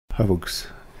Hi folks,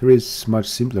 here is much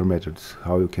simpler method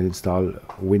how you can install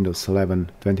Windows 11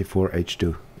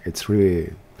 24H2. It's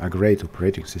really a great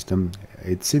operating system.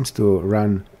 It seems to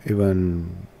run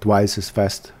even twice as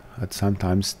fast at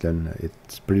sometimes than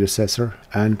its predecessor.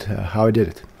 And how I did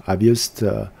it. I've used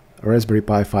a Raspberry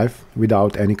Pi 5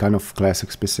 without any kind of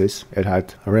classic PCs. It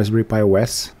had a Raspberry Pi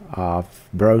OS. I've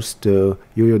browsed the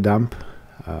UUDump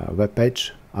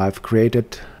webpage. I've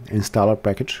created installer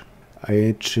package.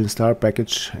 Each installer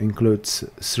package includes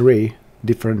 3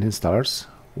 different installers,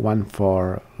 one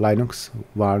for Linux,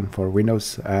 one for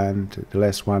Windows, and the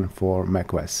last one for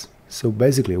macOS. So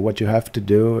basically what you have to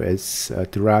do is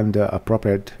to run the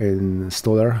appropriate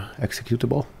installer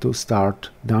executable to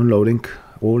start downloading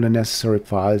all the necessary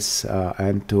files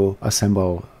and to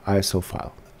assemble ISO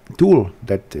file. Tool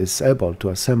that is able to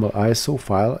assemble ISO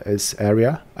file is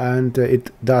Area, and it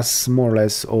does more or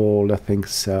less all the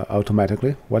things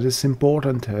automatically. What is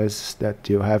important is that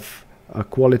you have a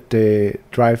quality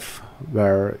drive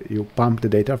where you pump the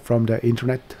data from the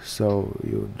internet, so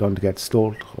you don't get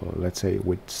stalled, or let's say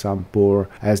with some poor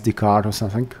SD card or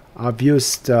something. I've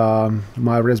used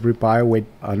my Raspberry Pi with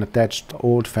an attached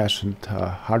old-fashioned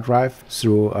hard drive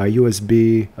through a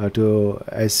USB to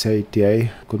SATA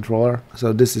controller.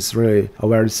 So this is really a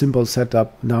very simple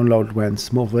setup. Download went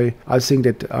smoothly. I think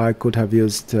that I could have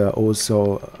used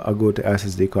also a good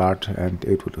SSD card and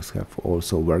it would have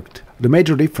also worked. The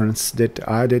major difference that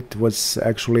I did was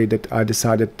actually that I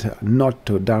decided not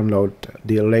to download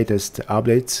the latest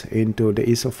updates into the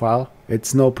ISO file.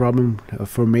 It's no problem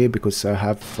for me because I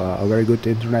have a very good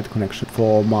internet connection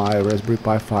for my Raspberry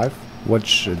Pi 5.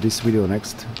 Watch this video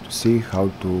next to see how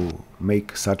to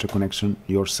make such a connection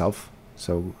yourself.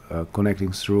 So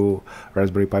connecting through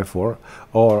Raspberry Pi 4,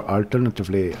 or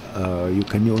alternatively you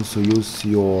can also use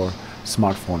your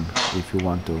smartphone if you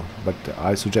want to, but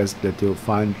I suggest that you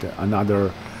find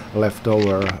another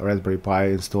leftover Raspberry Pi,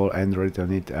 install Android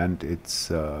on it, and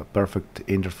it's a perfect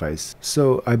interface.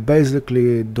 So I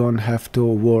basically don't have to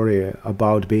worry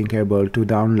about being able to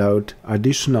download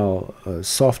additional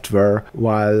software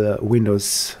while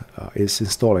Windows is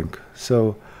installing.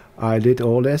 So I did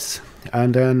all this,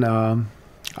 and then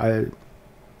I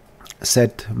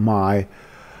set my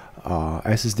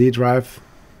SSD drive,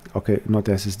 okay, not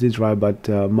SSD drive, but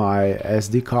my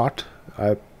SD card.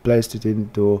 I placed it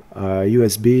into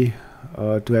USB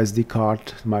to SD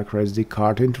card, micro SD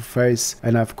card interface,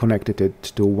 and I've connected it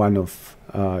to one of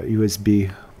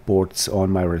USB ports on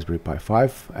my Raspberry Pi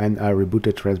 5, and I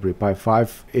rebooted Raspberry Pi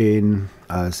 5 in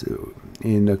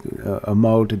a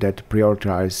mode that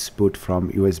prioritizes boot from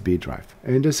USB drive.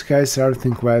 In this case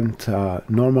everything went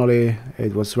normally.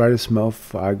 It was very smooth.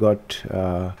 I got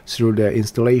through the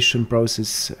installation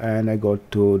process and I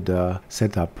got to the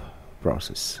setup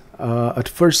process. At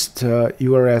first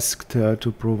you are asked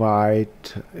to provide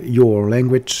your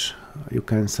language. You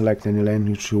can select any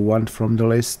language you want from the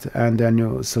list, and then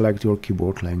you select your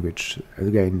keyboard language.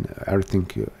 Again,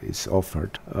 everything is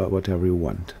offered, whatever you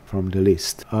want from the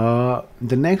list. The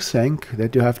next thing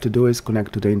that you have to do is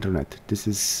connect to the internet. This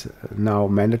is now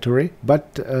mandatory,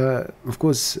 but of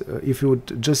course if you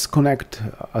would just connect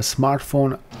a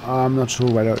smartphone, I'm not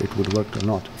sure whether it would work or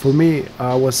not. For me,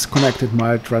 I was connected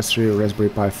my trusty Raspberry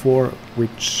Pi 4,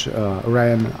 which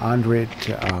ran Android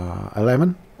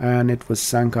 11. And it was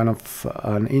some kind of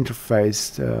an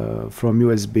interface from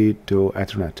USB to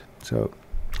Ethernet, so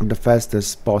the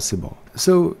fastest possible.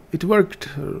 So it worked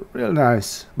real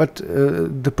nice, but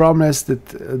the problem is that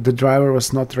the driver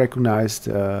was not recognized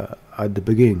at the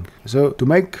beginning. So to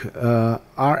make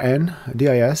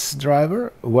RNDIS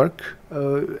driver work,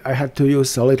 I had to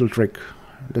use a little trick.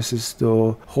 This is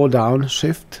to hold down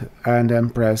Shift and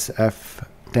then press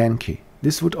F10 key.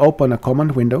 This would open a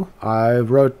command window. I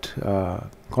wrote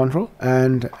Control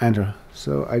and Enter.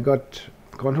 So I got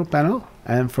Control Panel,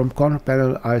 and from Control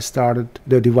Panel I started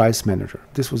the device manager.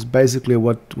 This was basically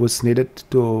what was needed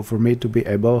for me to be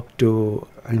able to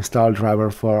install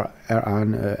driver for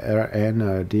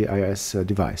RNDIS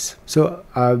device. So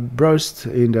I browsed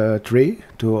in the tree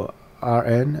to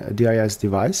RNDIS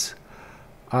device.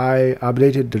 I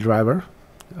updated the driver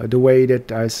the way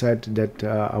that I said that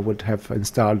I would have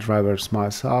installed drivers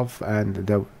myself, and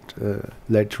that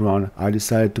later on I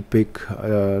decided to pick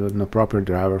an appropriate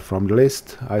driver from the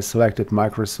list. I selected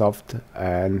Microsoft,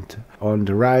 and on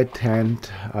the right hand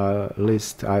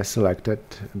list I selected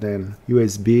then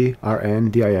USB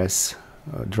RNDIS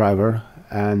driver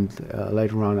and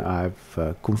later on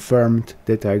I've confirmed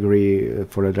that I agree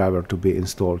for the driver to be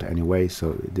installed anyway,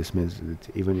 so this means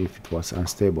that even if it was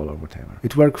unstable or whatever,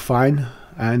 it worked fine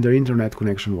and the internet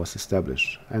connection was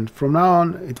established. And from now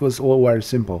on it was all very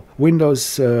simple.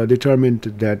 Windows determined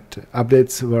that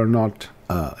updates were not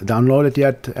downloaded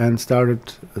yet and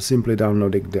started simply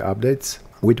downloading the updates.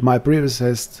 With my previous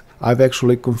test, I've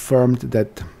actually confirmed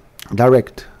that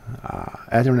direct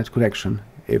Ethernet connection,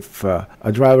 if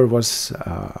a driver was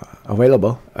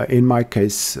available, in my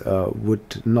case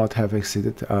would not have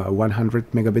exceeded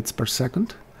 100 megabits per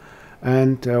second.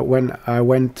 And when I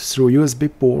went through USB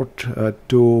port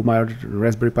to my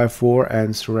Raspberry Pi 4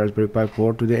 and through Raspberry Pi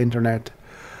 4 to the internet,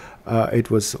 it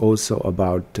was also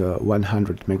about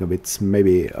 100 megabits,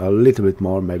 maybe a little bit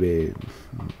more, maybe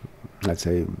let's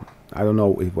say, I don't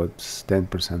know, it was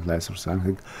 10% less or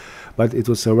something, but it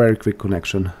was a very quick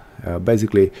connection.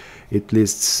 Basically it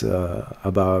lists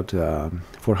about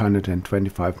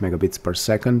 425 megabits per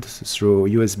second through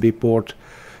USB port,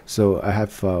 so I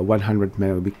have 100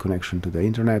 megabit connection to the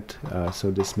internet,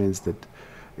 so this means that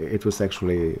it was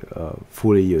actually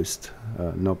fully used,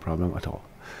 no problem at all.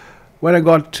 When I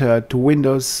got to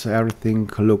Windows, everything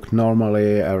looked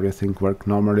normally, everything worked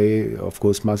normally, of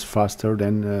course much faster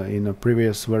than in a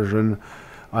previous version.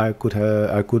 I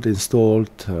could install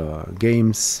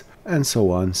games and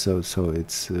so on, so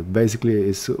it's basically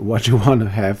is what you want to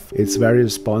have. It's very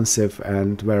responsive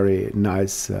and very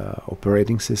nice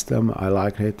operating system. I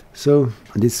like it. So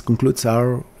this concludes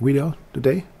our video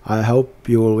today. I hope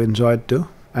you will enjoy it too.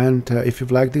 And if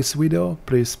you've liked this video,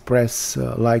 please press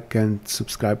like and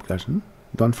subscribe button.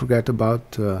 Don't forget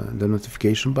about the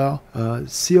notification bell.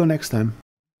 See you next time.